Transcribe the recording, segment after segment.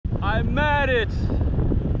I made it!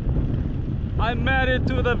 I made it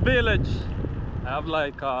to the village. I have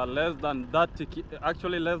like less than 30,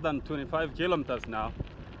 actually less than 25 kilometers now.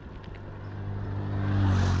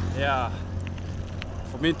 Yeah,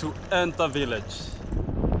 for me to enter village.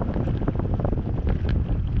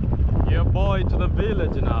 Yeah, boy, to the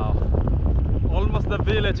village now. Almost the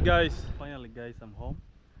village, guys. Finally, guys, I'm home.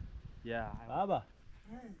 Yeah. Baba.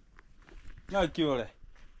 No, cure.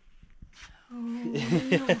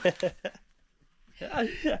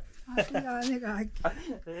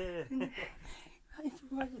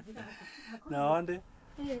 No, Andy.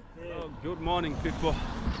 Oh, good morning, people.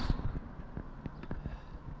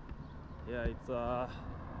 Yeah,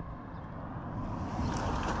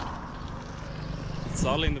 it's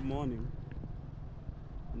early in the morning,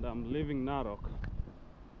 and I'm leaving Narok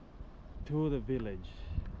to the village.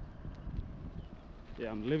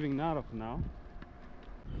 Yeah, I'm leaving Narok now.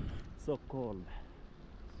 It's so cold.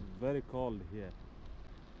 It's very cold here.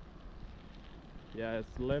 Yeah, I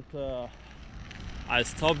slept. I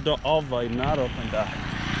stopped over in Narok and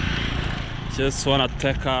just wanna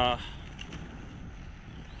take a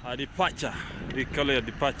departure. We call it a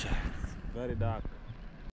departure. It's very dark.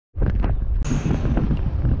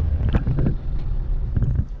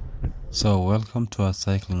 So welcome to our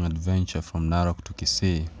cycling adventure from Narok to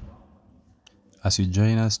Kisii. As you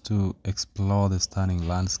join us to explore the stunning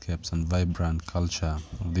landscapes and vibrant culture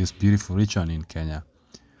of this beautiful region in Kenya.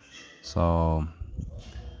 So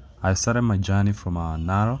I started my journey from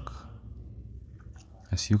Narok.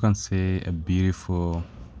 As you can see, a beautiful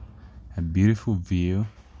view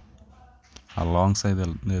alongside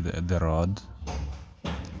the road.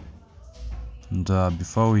 And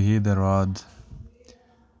before we hit the road,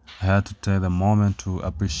 I had to take the moment to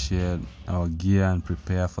appreciate our gear and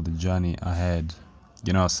prepare for the journey ahead.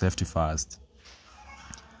 You know, safety first.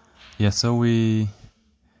 Yeah, so we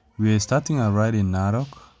are starting a ride in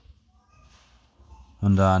Narok.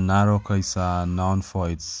 And Narok is known for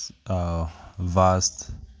its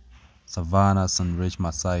vast savannas and rich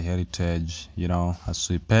Maasai heritage. You know, as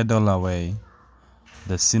we pedal away,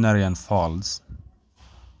 the scenery unfolds,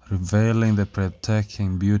 revealing the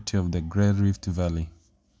breathtaking beauty of the Great Rift Valley.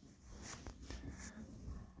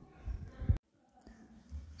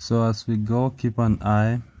 So as we go, keep an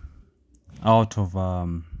eye out of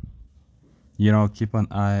keep an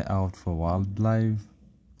eye out for wildlife.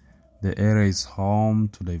 The area is home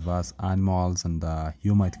to diverse animals, and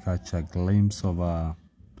you might catch a glimpse of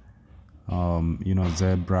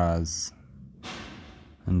zebras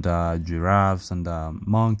and giraffes and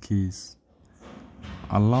monkeys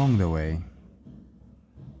along the way.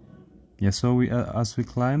 Yeah, so as we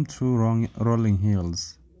climb through rolling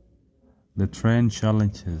hills, the train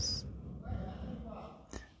challenges,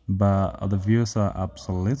 but the views are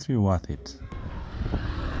absolutely worth it.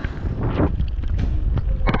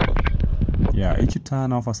 Yeah, each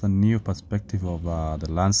turn offers a new perspective of the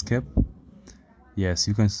landscape. Yes,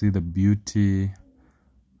 you can see the beauty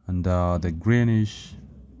and the greenish.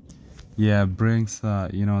 Yeah, brings the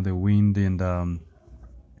wind and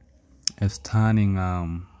a stunning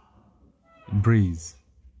breeze.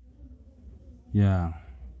 Yeah.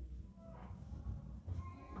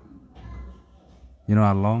 You know,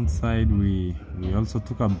 alongside we also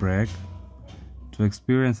took a break to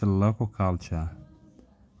experience the local culture.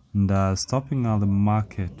 And stopping at the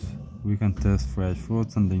market, we can taste fresh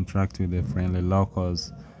fruits and interact with the friendly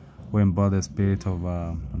locals who embody the spirit of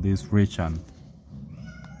this region.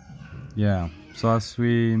 Yeah, so as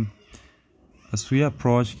we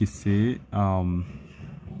approach Kisii,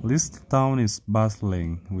 this town is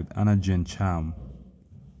bustling with energy and charm.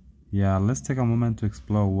 Yeah, let's take a moment to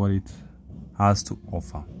explore what it has to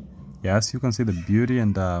offer. Yes, you can see the beauty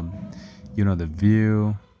and the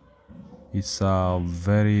view. It's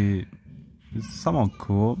somewhat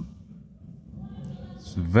cool.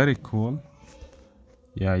 It's very cool.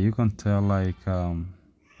 Yeah, you can tell like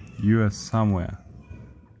you are somewhere.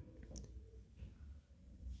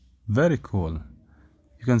 Very cool.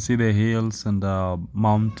 You can see the hills and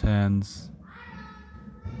mountains.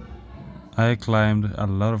 I climbed a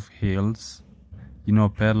lot of hills,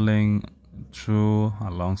 pedaling through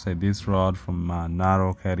alongside this road from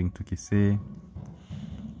Narok heading to Kisii.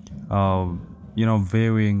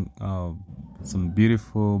 Viewing some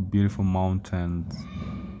beautiful mountains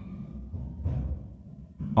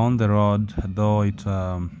on the road, though it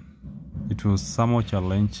was somewhat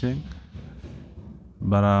challenging,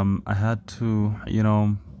 but I had to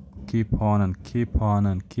keep on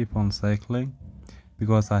cycling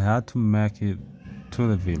because I had to make it to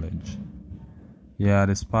the village. Yeah,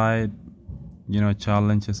 despite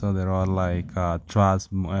challenges. So there are like tracks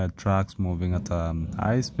moving at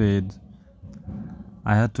high speed.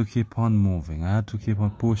 I had to keep on moving. I had to keep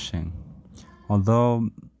on pushing. Although,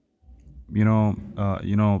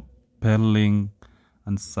 pedaling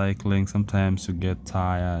and cycling, sometimes you get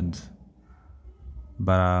tired.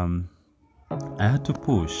 But I had to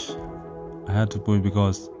push. I had to push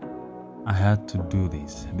because I had to do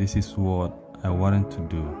this. This is what I wanted to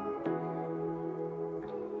do.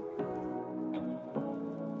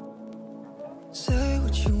 Say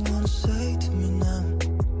what you wanna say to me now.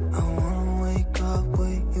 I wanna wake up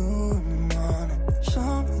with you in the morning.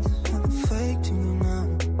 Show me there's nothing fake to me now.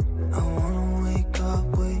 I wanna wake up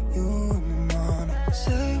with you in the morning.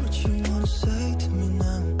 Say what you wanna say to me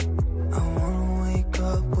now. I wanna wake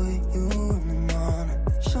up with you in the morning.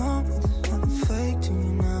 Show me there's nothing fake to me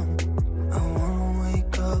now. I wanna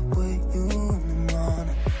wake up with you in the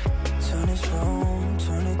morning. Turn this room,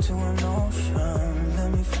 turn it to an ocean. Let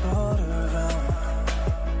me float around.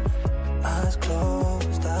 Eyes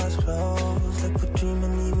closed, like we're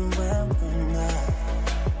dreaming even when we're not.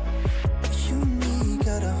 You and me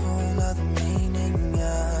got a whole other meaning,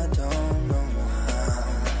 I don't know how.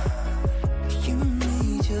 You and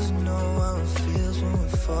me just know how it feels when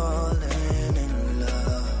we're falling in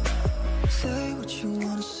love. Say what you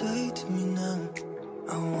wanna say to me now.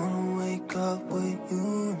 I wanna wake up with you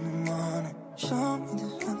in the morning. Show me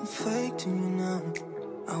there's nothing fake to me now.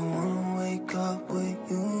 I wanna wake up with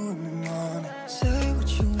you in the morning. Say what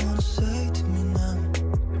you wanna say to me now.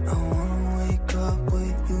 I wanna wake up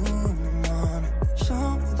with you in the morning. Show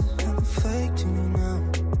me there's nothing fake to me now.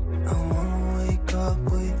 I wanna wake up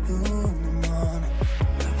with you in the morning.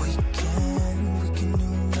 We can do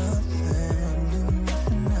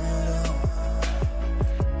nothing at all.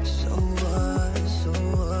 So what,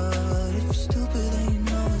 if you're stupid then you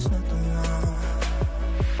know there's nothing wrong.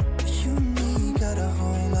 You and me got a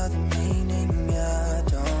whole other meaning, I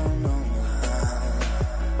don't know how.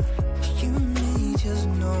 You and me just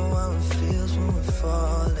know how it feels when we're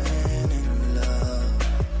falling in love.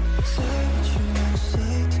 Say what you wanna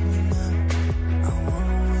say to me now. I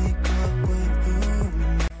wanna wake up with you.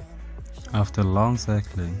 After long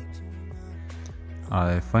cycling,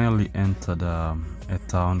 I finally entered a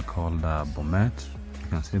town called Bomet. You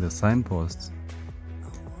can see the signposts.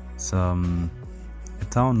 It's a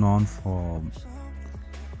town known for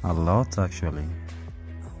a lot, actually,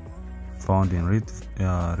 found in Rift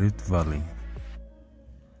Valley.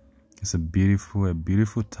 It's a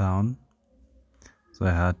beautiful town. So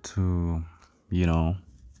I had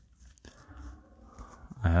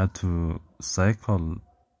to, cycle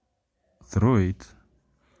through it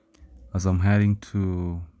as I'm heading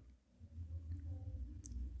to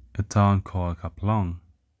a town called Kaplong.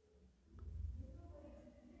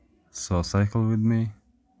 So cycle with me.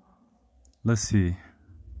 Let's see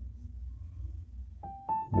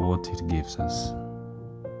what it gives us.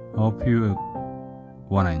 Hope you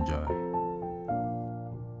wanna enjoy.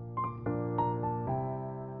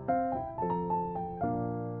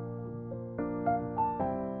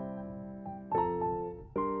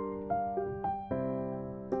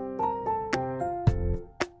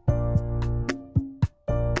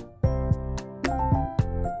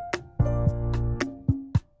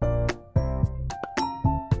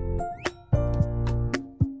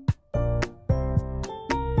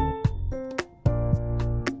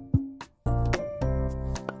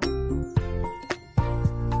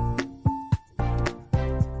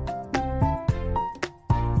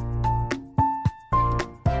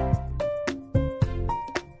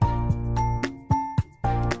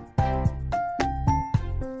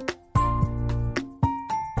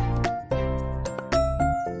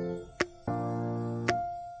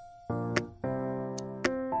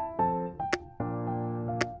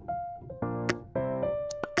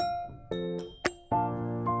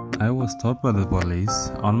 I was stopped by the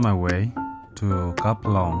police on my way to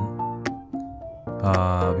Kaplong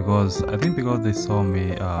because they saw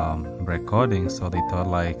me recording, so they thought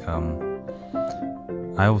like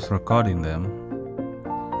I was recording them.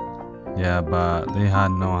 Yeah, but they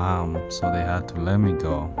had no harm, so they had to let me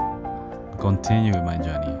go, continue with my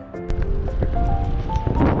journey.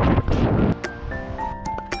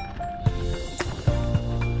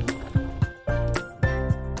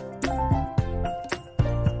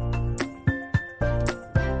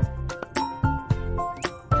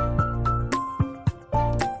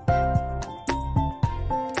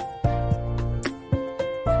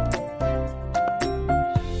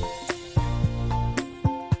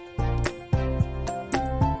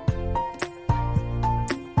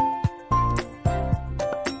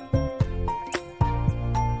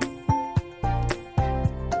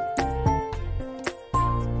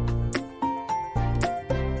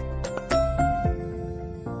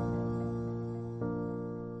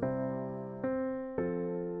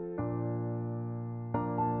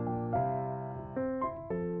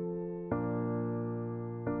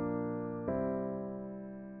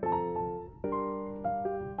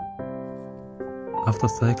 After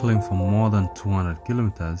cycling for more than 200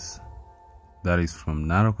 kilometers, that is from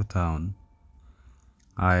Naroko town,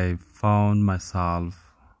 I found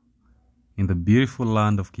myself in the beautiful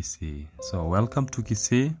land of Kisii. So welcome to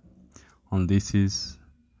Kisii, and this is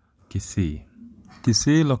Kisii.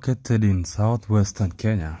 Kisii, located in southwestern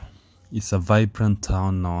Kenya, is a vibrant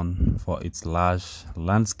town known for its large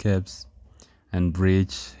landscapes and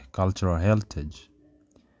rich cultural heritage.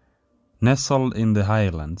 Nestled in the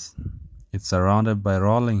highlands, it's surrounded by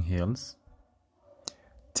rolling hills,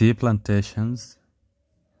 tea plantations,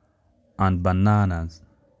 and bananas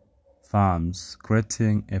farms,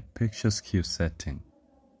 creating a picturesque setting.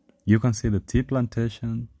 You can see the tea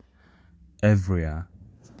plantation everywhere,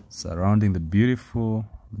 surrounding the beautiful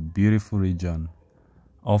region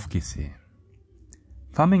of Kisii.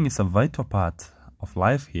 Farming is a vital part of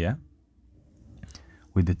life here,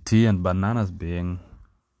 with the tea and bananas being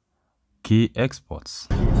key exports.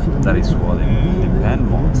 That is what they depend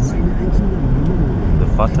most. The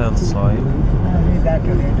fertile soil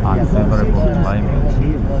and favorable climate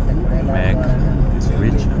make this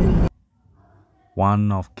region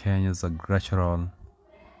one of Kenya's agricultural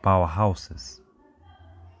powerhouses.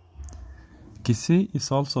 Kisii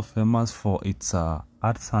is also famous for its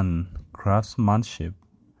arts and craftsmanship,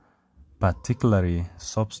 particularly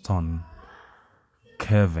soapstone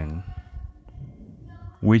carving,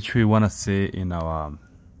 which we want to see in our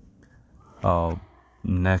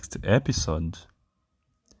next episode,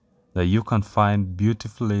 that you can find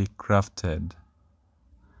beautifully crafted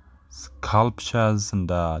sculptures and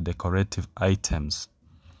decorative items,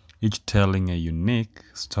 each telling a unique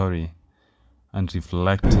story and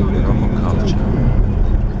reflecting the local culture,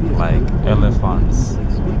 like elephants,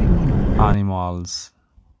 animals,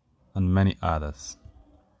 and many others.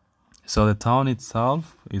 So the town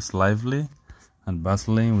itself is lively and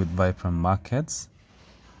bustling with vibrant markets,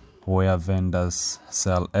 where vendors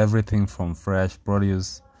sell everything from fresh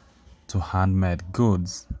produce to handmade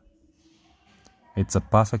goods. It's a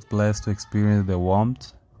perfect place to experience the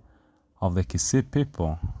warmth of the Kisii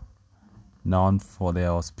people, known for their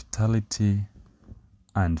hospitality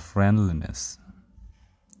and friendliness.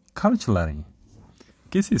 Culturally,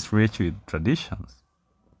 Kisii is rich with traditions,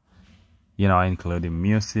 including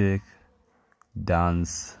music,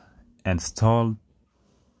 dance, and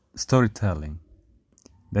storytelling.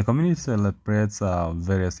 The community celebrates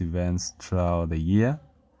various events throughout the year,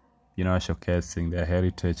 showcasing their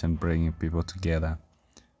heritage and bringing people together.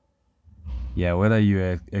 Yeah, whether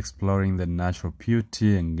you're exploring the natural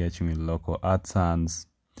beauty, engaging with local artisans,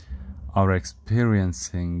 or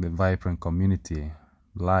experiencing the vibrant community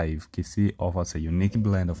life, Kisii offers a unique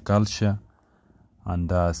blend of culture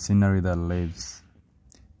and scenery that leaves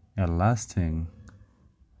a lasting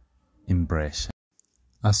impression.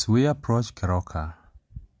 As we approach Keroka,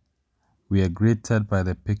 we are greeted by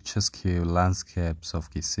the picturesque landscapes of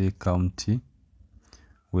Kisii County,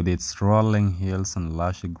 with its rolling hills and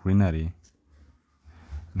lush greenery.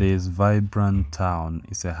 This vibrant town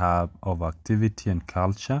is a hub of activity and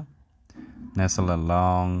culture, nestled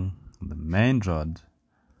along the main road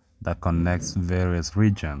that connects various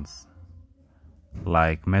regions,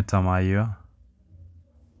 like Metamayo,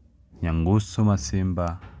 Nyangusu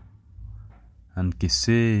Masimba, and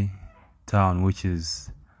Kisii town, which is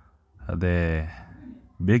the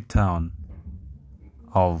big town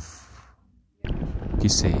of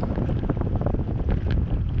Kisii.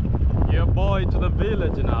 Yeah, boy, to the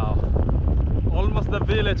village now. Almost the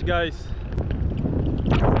village, guys.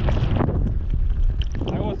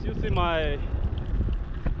 I was using my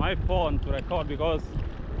phone to record because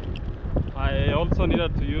I also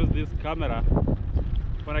needed to use this camera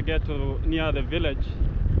when I get to near the village.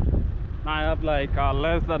 Now I have like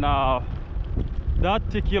less than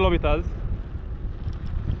 30 kilometers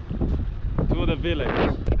to the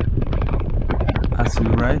village. As we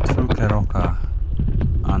ride through Keroka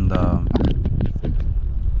and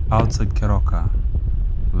outside Keroka,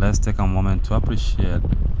 let's take a moment to appreciate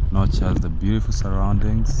not just the beautiful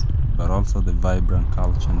surroundings, but also the vibrant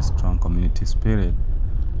culture and strong community spirit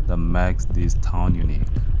that makes this town unique.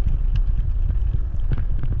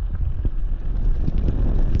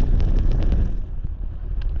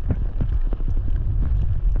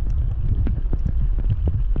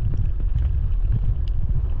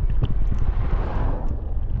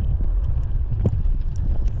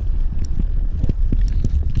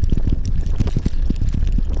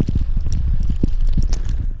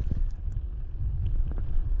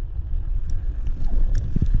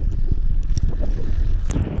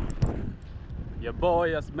 Your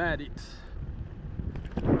boy has made it.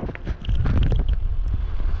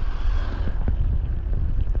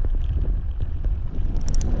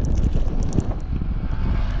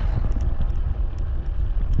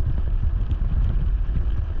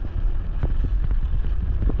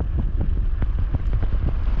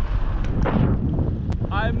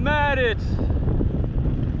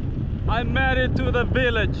 I made it to the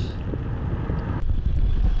village.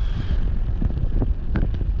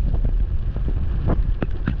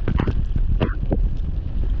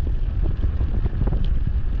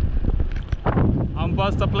 I'm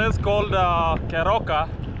past a place called Keroka.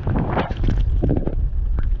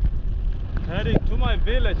 Heading to my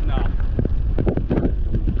village now.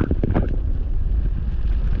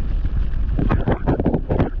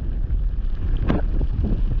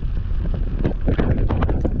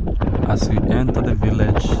 As we enter the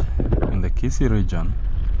village in the Kisii region,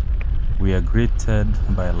 we are greeted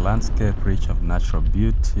by a landscape rich of natural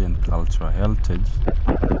beauty and cultural heritage.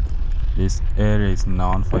 This area is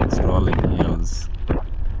known for its rolling hills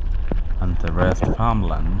and terraced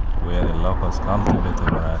farmland where the locals cultivate a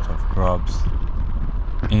variety of crops,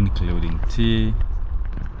 including tea,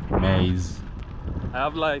 maize. I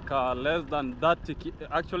have like less than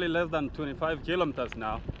 25 kilometers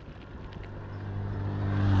now.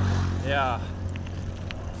 Yeah,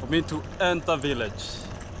 for me to enter village,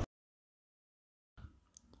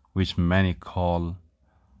 which many call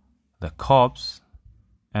the crops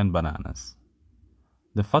and bananas.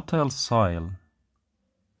 The fertile soil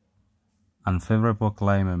and favorable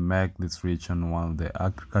climate make this region one of the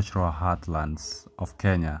agricultural heartlands of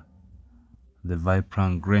Kenya. The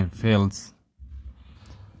vibrant green fields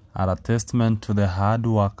are a testament to the hard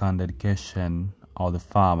work and dedication of the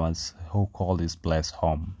farmers who call this place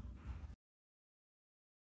home.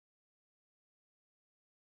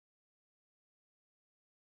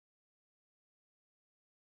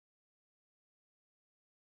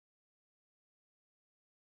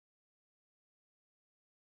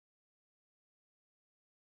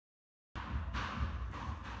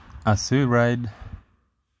 As we ride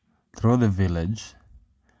through the village,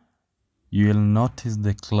 you will notice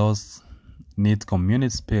the close-knit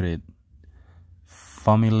community spirit.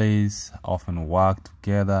 Families often work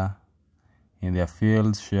together in their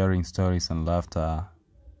fields, sharing stories and laughter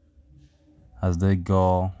as they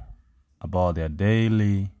go about their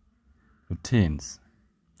daily routines.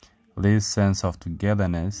 This sense of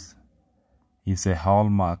togetherness is a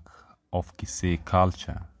hallmark of Kisii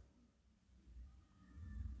culture.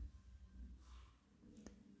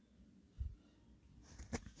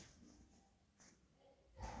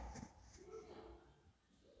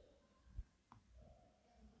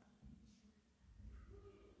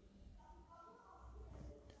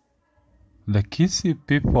 The Kisii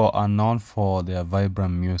people are known for their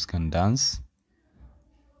vibrant music and dance,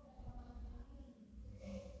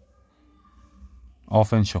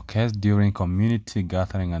 often showcased during community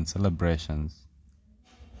gatherings and celebrations.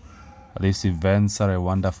 These events are a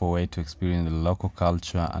wonderful way to experience the local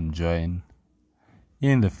culture and join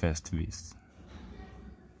in the festivities.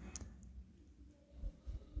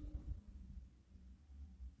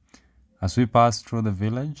 As we pass through the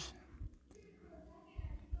village,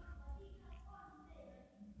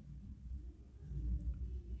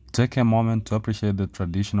 take a moment to appreciate the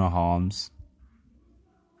traditional homes,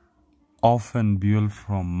 often built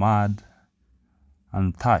from mud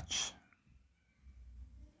and thatch.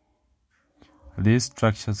 These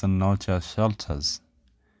structures are not just shelters.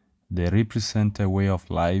 They represent a way of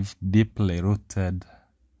life deeply rooted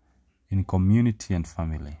in community and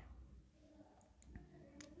family.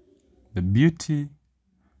 The beauty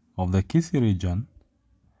of the Kisii region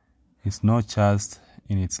is not just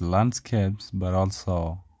in its landscapes, but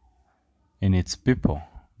also in its people.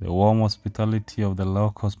 The warm hospitality of the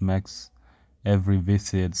locals makes every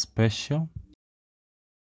visit special,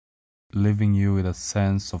 leaving you with a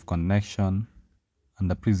sense of connection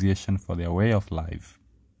and appreciation for their way of life.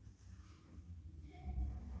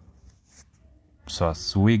 So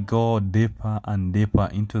as we go deeper and deeper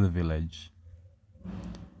into the village,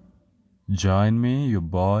 join me, your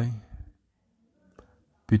boy,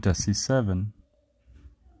 Peter C7,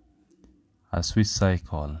 as we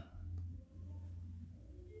cycle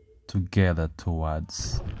together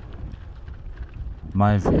towards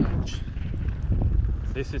my village.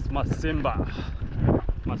 This is Masimba.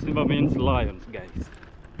 Masimba means lions, guys.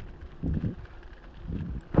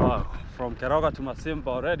 Wow, from Keroka to Masimba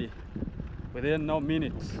already, within no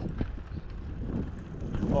minutes.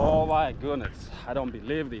 Oh my goodness, I don't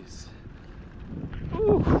believe this.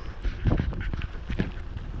 Ooh.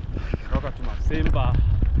 Keroka to Masimba.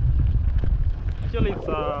 Actually, it's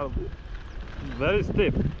very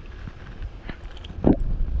steep.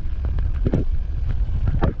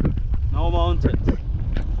 No mountains.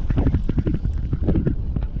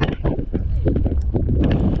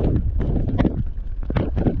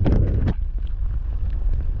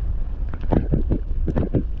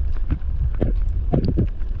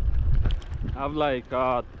 I have like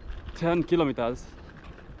 10 kilometers.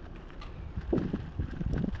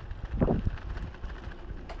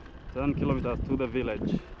 To the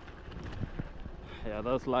village. Yeah,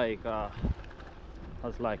 that's like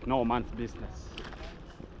no man's business.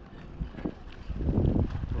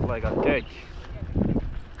 It's like a cake.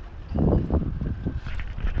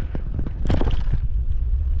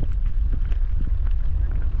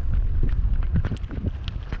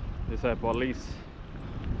 This police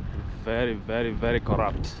very, very, very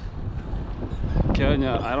corrupt.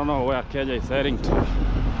 Kenya, I don't know where Kenya is heading to.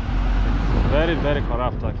 Very, very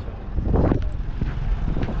corrupt actually.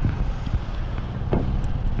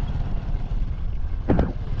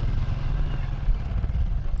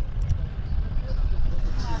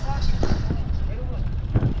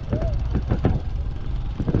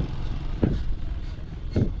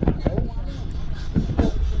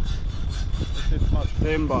 This is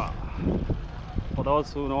Masimba. For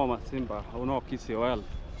those who know Masimba, who know Kisii well,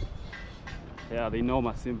 yeah, they know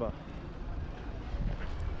Masimba.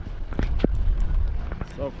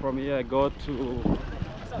 So from here I go to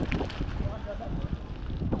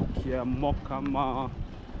Kiamokama,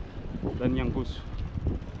 then Nyangusu.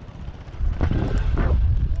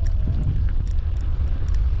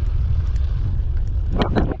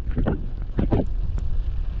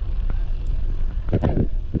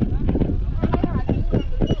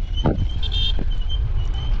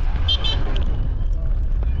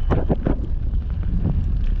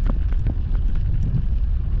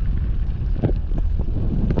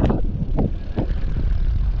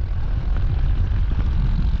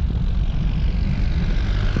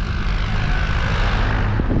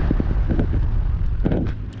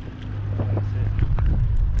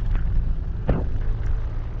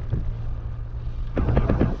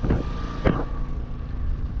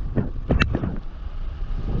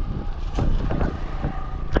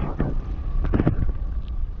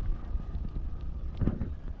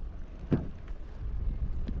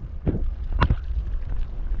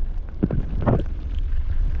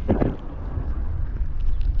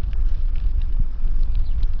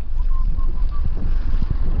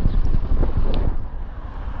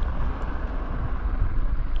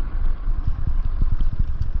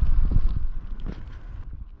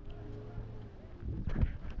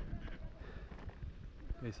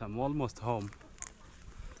 Yes, I'm almost home,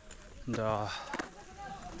 and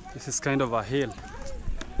this is kind of a hill,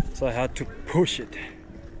 so I had to push it.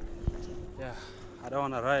 Yeah, I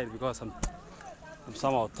don't want to ride because I'm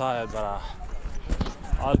somehow tired, but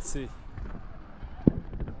I'll see.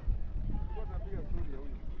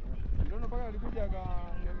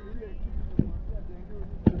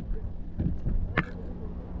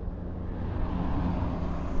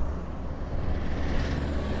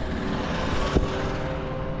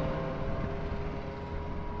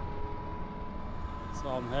 So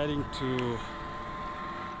I'm heading to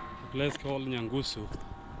a place called Nyangusu,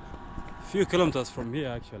 a few kilometers from here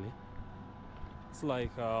actually. It's like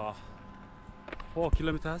 4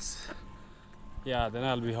 kilometers. Yeah, then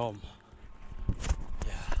I'll be home.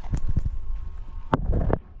 Yeah.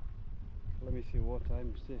 Let me see what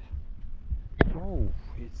time is it. Oh,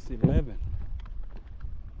 it's 11.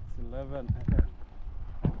 It's 11 a.m.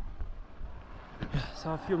 Yeah,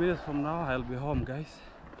 so a few minutes from now I'll be home, guys.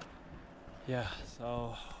 Yeah,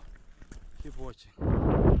 so keep watching.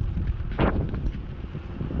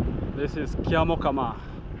 This is Kiamokama.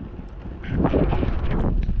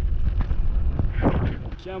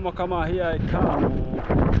 Kiamokama, here I come.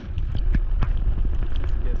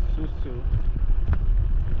 This is Susu.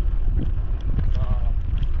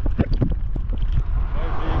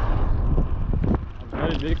 A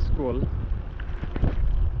very big school.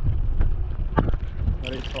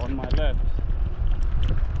 But it's on my left.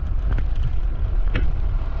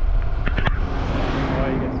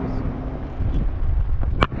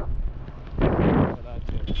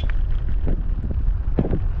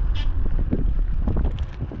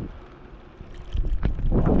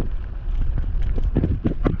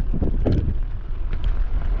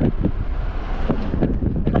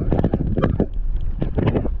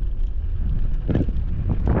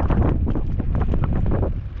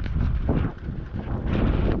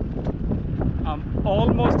 I'm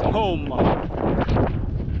almost home.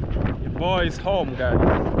 Your boy is home, guys.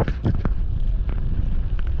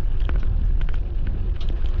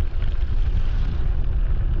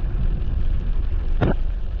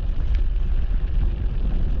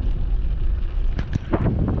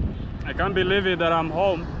 I can't believe it that I'm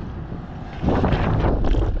home.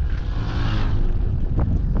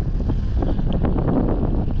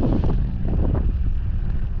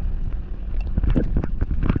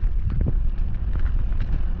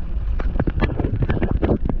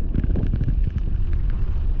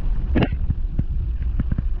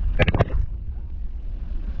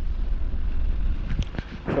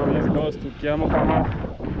 goes to Kiamukama.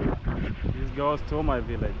 This goes to my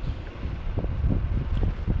village.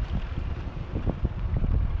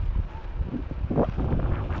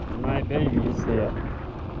 My baby is here.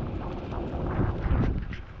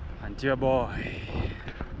 And your boy.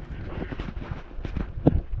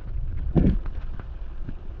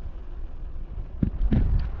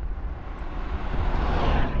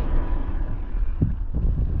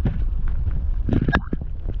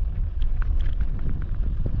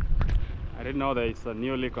 I didn't know there is a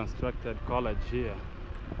newly constructed college here.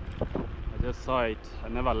 I just saw it. I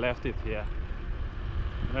never left it here.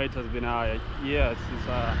 You know, it has been a year since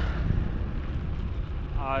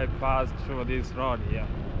I passed through this road here.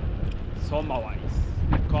 Somawise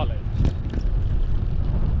College.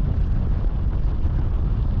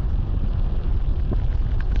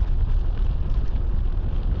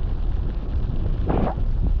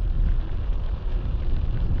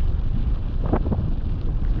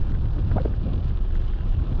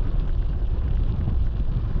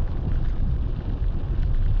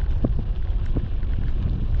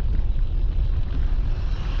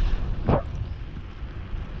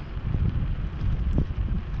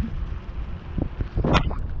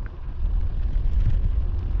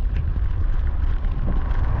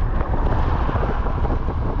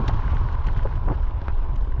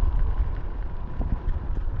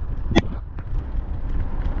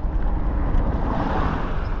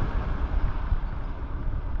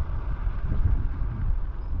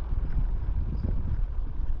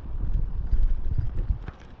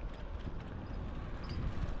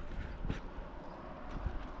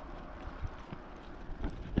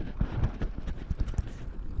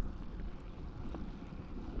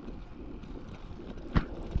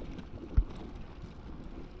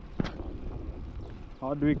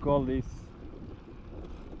 How do we call this?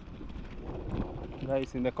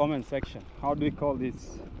 Guys, in the comment section, how do we call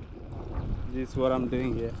this? This is what I'm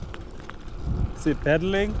doing here. Is it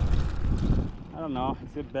pedaling? I don't know.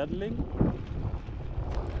 Is it pedaling?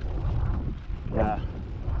 Yeah.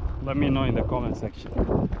 Let me know in the comment section.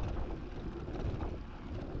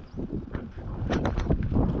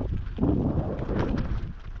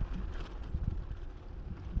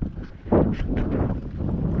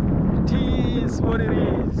 It is what it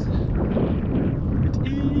is. It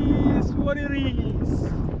is what it is.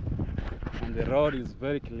 And the road is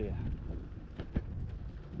very clear.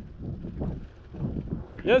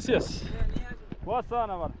 Yes, yes. What's on,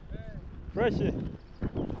 Amar? Freshie.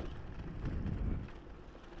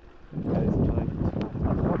 Guys,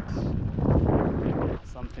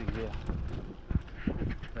 something here.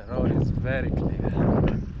 The road is very clear.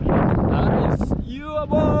 That is your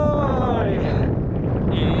boy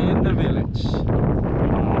in the village.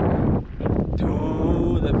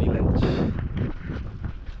 To the village.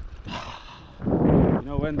 You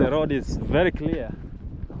know, when the road is very clear,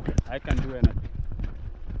 I can do anything,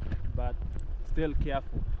 but still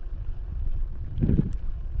careful.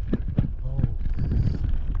 Oh.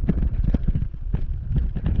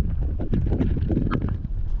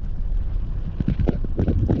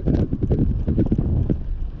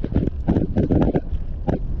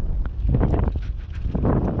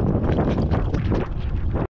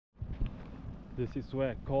 This is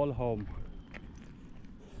where I call home.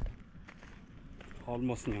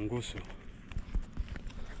 Almost Nyangusu.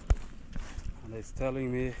 And it's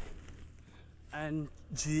telling me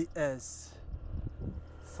NGS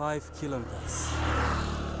 5 kilometers.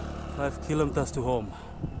 5 kilometers to home.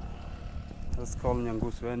 Let's call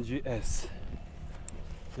Nyangusu NGS.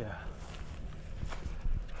 Yeah.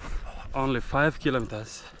 Only 5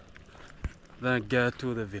 kilometers. Then I get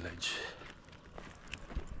to the village.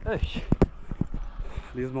 Hey.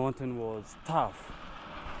 This mountain was tough.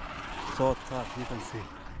 So tough, you can see.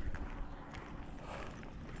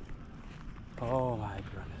 Oh my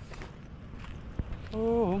goodness.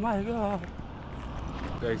 Oh my god.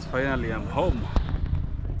 Guys, finally I'm home.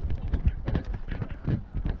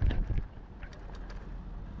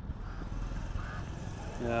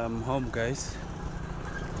 Yeah, I'm home, guys.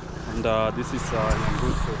 And this is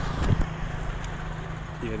Nyangusu.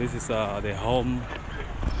 Yeah, this is the home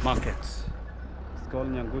market. It's called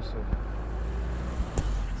Nyangusu.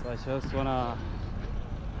 So I just wanna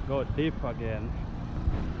go deep again,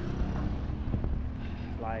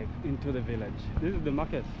 like into the village. This is the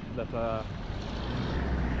market that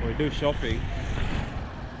we do shopping.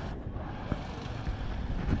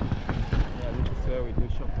 Yeah, this is where we do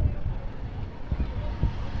shopping.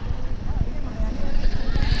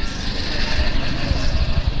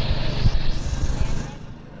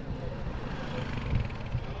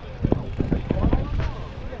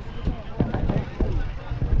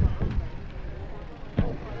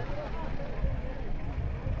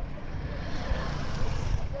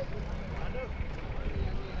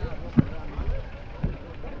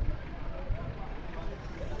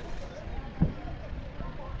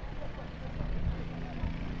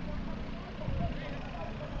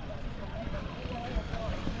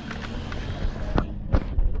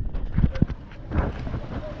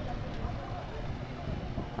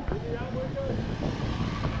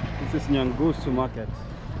 This is Nyangusu market.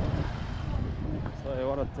 So I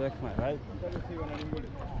want to take my right.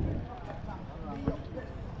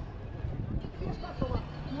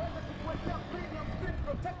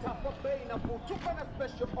 Kwa bei nafuu, tuko na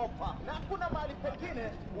special offer na hakuna mahali pengine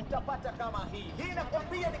utapata kama hii. Hii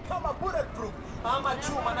nakwambia ni kama bulletproof ama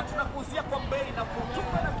chuma, na tunakuuzia kwa bei nafuu.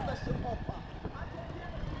 Tuko na special offer.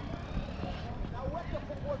 Na uweke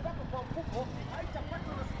funguo zako kwa mfuko,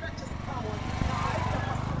 haitapatwa na scratches kamwe, na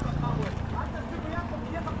haitapasuka kamwe. Hata simu yako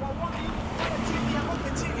ukiweka kwa wani chini ya moto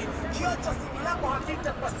chini, kioo cha simu yako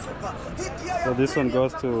hakitapasuka. So this one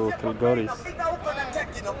goes to Kilgoris.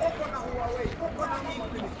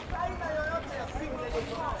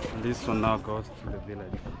 And this one now goes to the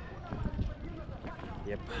village.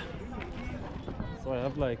 Yep. So I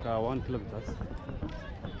have like 1 kilometer.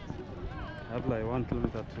 I have like 1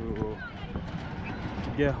 kilometer to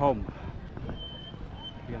get home.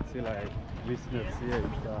 You can see like business here.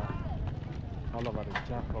 It's all over the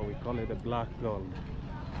charcoal. We call it the black gold.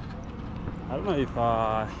 I don't know if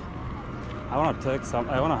I want to take some.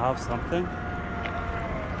 I want to have something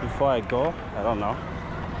before I go. I don't know.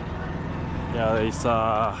 Yeah, there's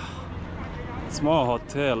a small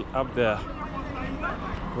hotel up there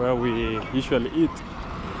where we usually eat.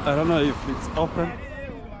 I don't know if it's open,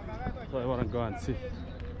 so I want to go and see.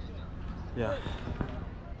 Yeah.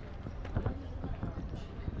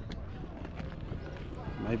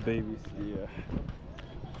 My baby's here.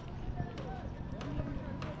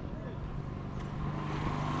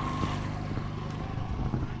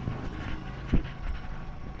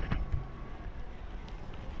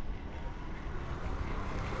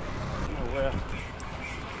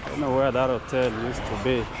 I don't know where that hotel used to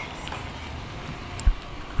be. I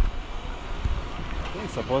think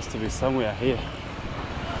it's supposed to be somewhere here.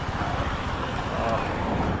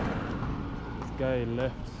 This guy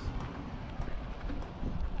left.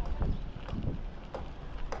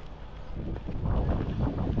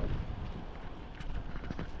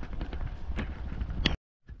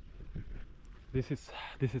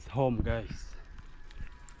 This is home, guys.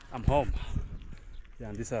 I'm home. Yeah,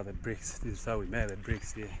 and these are the bricks. This is how we made the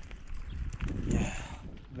bricks here. Yeah,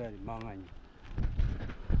 very mangan.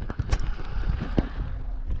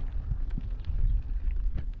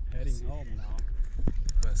 Heading home now.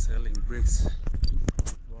 We're selling bricks.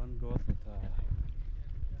 One goes at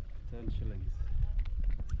 10 shillings.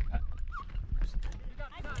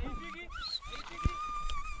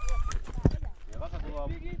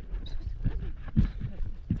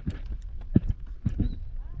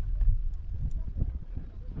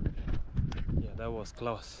 Yeah, that was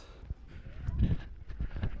close.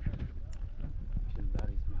 That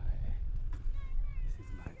is this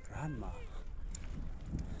is my grandma.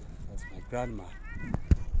 That's my grandma.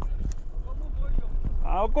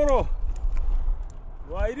 Aokoro!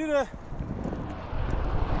 Why did I?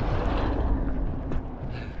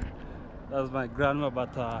 That's my grandma,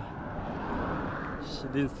 but she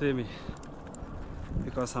didn't see me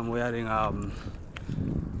because I'm wearing an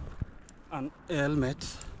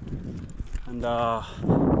helmet and the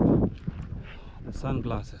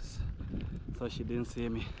sunglasses, so she didn't see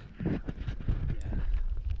me. Yeah.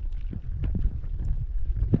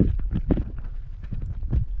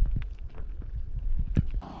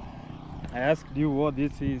 I asked you what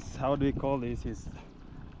this is. How do we call this?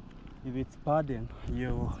 If it's padding,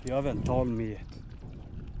 you haven't told me yet.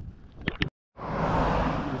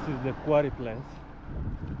 This is the quarry place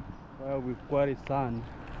where we quarry sand.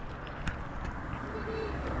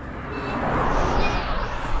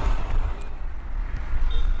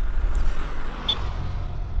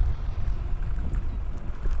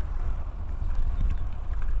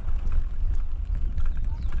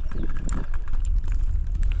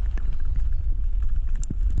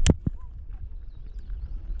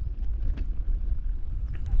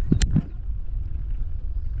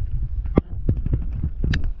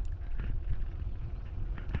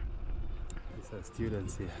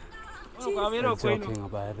 Students here. They're joking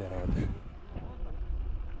about the road.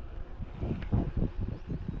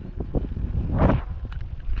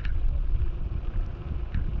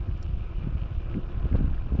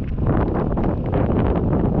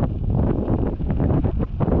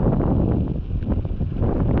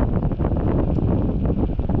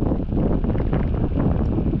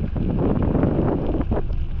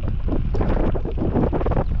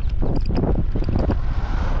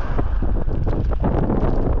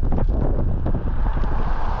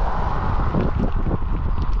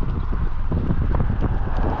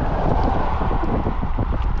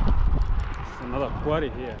 Quarry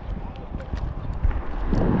here.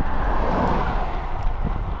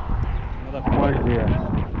 Another quarry here.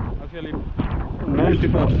 Actually, main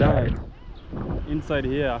people have died inside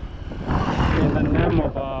here in the name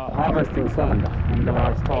of harvesting sand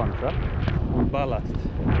and stones and ballast.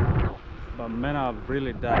 But men have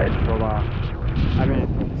really died from,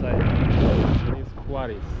 inside these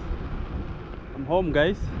quarries. I'm home,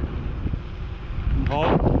 guys. I'm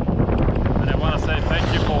home, and I want to say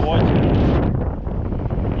thank you for watching.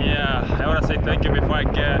 Yeah, I want to say thank you before I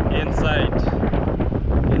get inside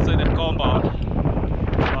the compound.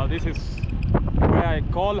 Well, this is where I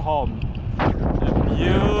call home. A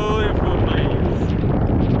beautiful place.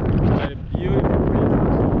 Very beautiful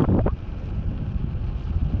place.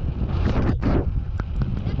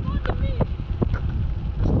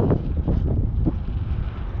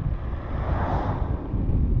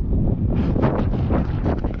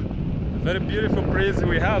 Very beautiful place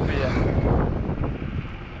we have here.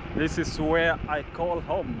 This is where I call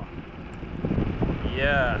home.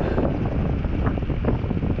 Yeah.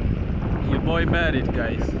 Your boy made it,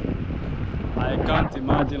 guys. I can't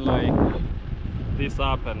imagine like this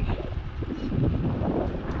happened.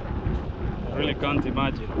 I really can't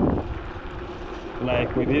imagine.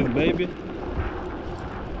 Like with this baby,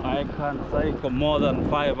 I can't cycle more than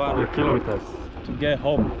 500 kilometers to get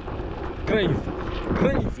home. Crazy,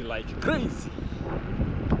 crazy, like crazy.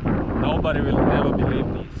 Nobody will never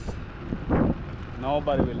believe this.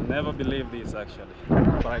 Nobody will never believe this actually.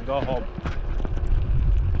 But I go home.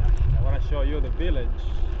 I want to show you the village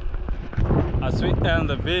as we end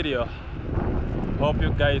the video. Hope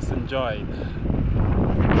you guys enjoyed.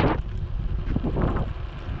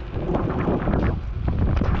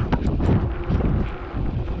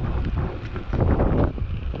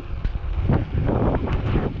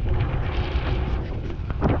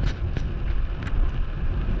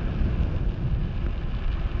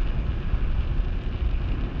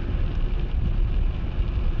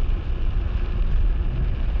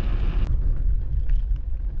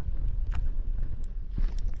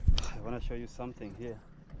 I want to show you something here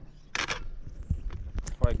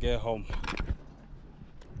before I get home. I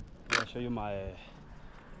want to show you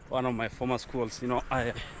one of my former schools. You know,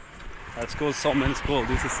 I school so many schools.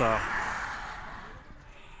 This is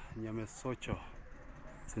Nyamesocho,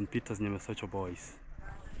 St. Peter's Nyamesocho boys.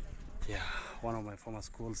 Yeah, one of my former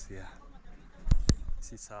schools here.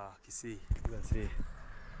 This is Kisii. You can see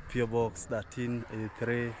PO Box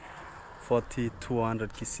 1383 40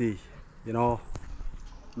 200 Kisii. You know,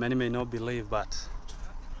 many may not believe, but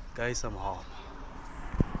guys, I'm home.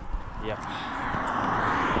 Yep.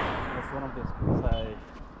 That's one of the schools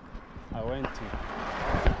I went to.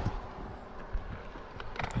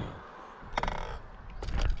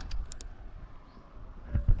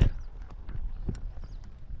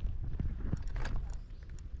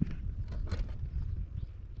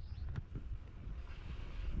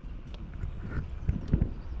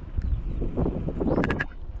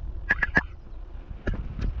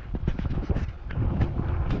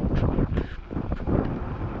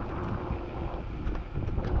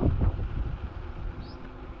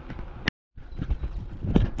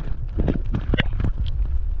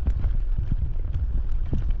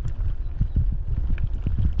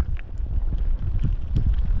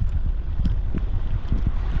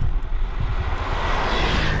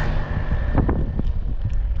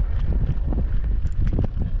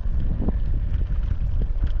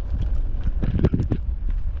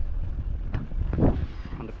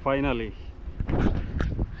 Finally,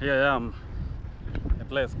 here I am, a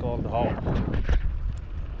place called home.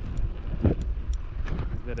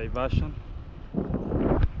 Is the diversion.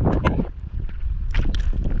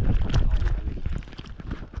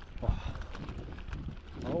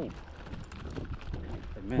 Oh,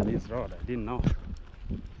 I made this road, I didn't know.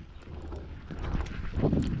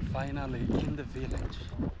 Finally in the village,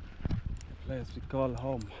 a place we call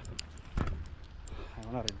home.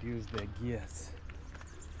 I want to reduce the gears.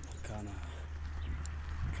 Gonna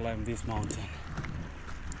climb this mountain.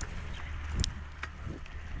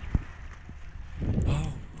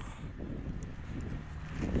 Oh,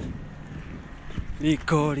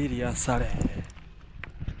 Nicoridia Sare.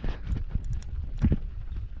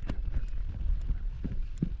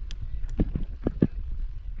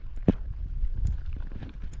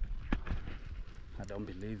 I don't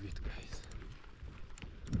believe it, guys.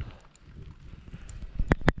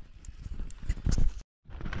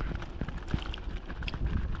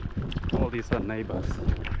 All these are neighbors.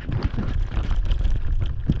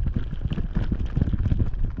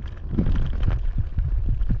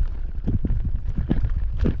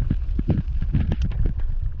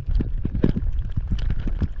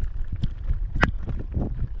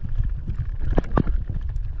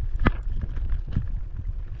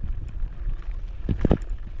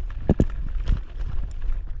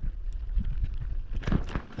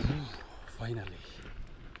 Finally.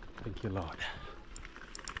 Thank you, Lord.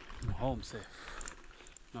 I'm home safe.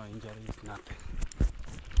 No injuries, nothing.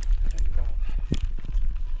 Thank God.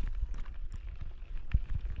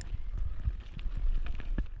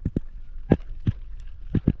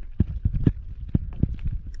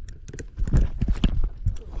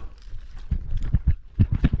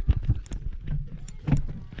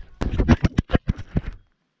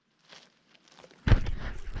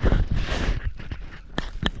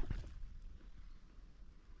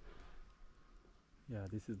 Yeah,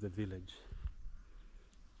 this is the village,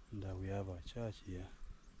 and we have our church here.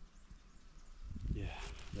 Yeah,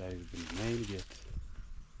 there is the main gate,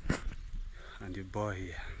 and your boy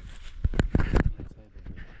here inside the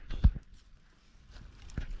village.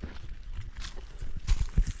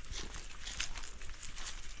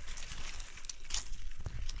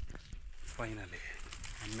 Finally,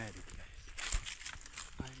 I made it, guys.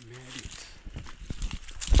 I made it.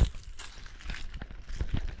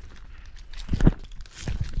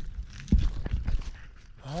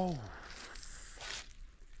 Oh,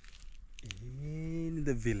 in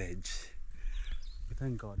the village. We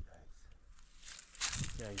thank God, guys.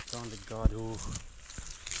 Yeah, it's only God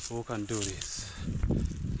who can do this.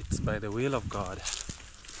 It's by the will of God.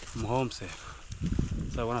 I'm home safe.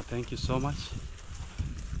 So I want to thank you so much,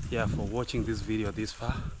 yeah, for watching this video this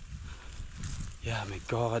far. Yeah, may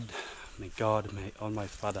God, may Almighty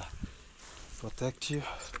Father protect you.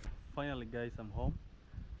 Finally, guys, I'm home.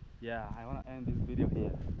 Yeah, I want to end this video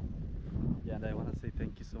here. Yeah, and I want to say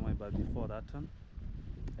thank you so much, but before that one,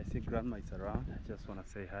 I see Grandma is around. I just want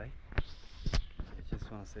to say hi. I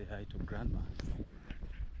just want to say hi to Grandma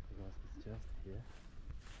because it's just here.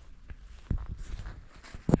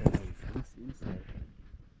 It's inside.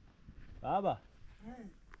 Baba.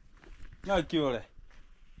 No, cure.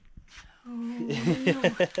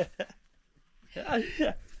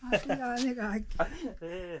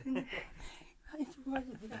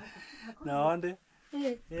 No, ande.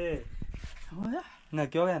 Eh. Na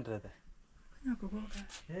kyo entrate.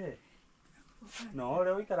 Eh. No,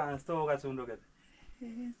 le voy a sto kasundo ket.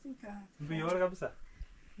 Biyor kabisa.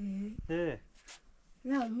 Eh. Eh.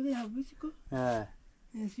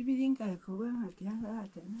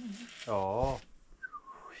 Oh.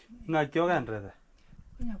 Na kyo entrate.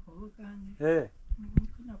 Eh.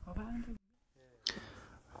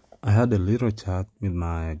 I had a little chat with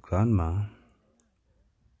my grandma,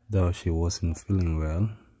 though she wasn't feeling well.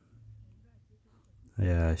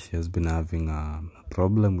 Yeah, she has been having a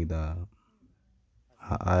problem with her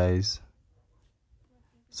eyes.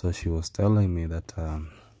 So she was telling me that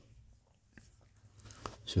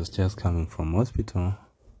she was just coming from hospital,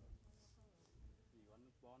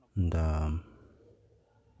 and her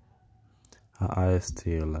eyes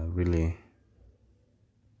still really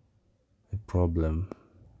a problem,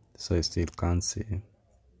 so I still can't see.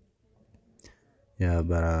 Yeah,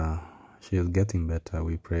 but she is getting better.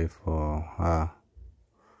 We pray for her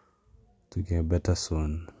to get better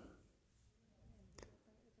soon.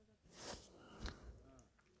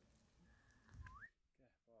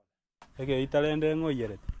 Okay,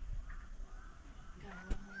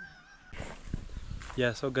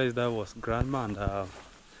 yeah, so guys, that was Grandma, and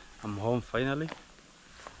I'm home finally.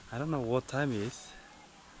 I don't know what time it is.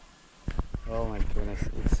 Oh my goodness,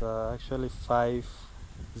 it's actually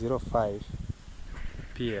 5:05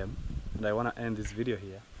 p.m. and I want to end this video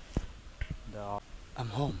here. And, I'm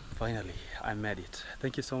home finally. I made it.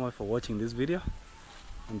 Thank you so much for watching this video,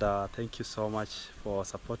 and thank you so much for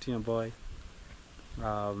supporting your boy.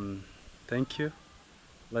 Thank you.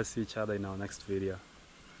 Let's see each other in our next video.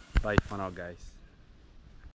 Bye for now, guys.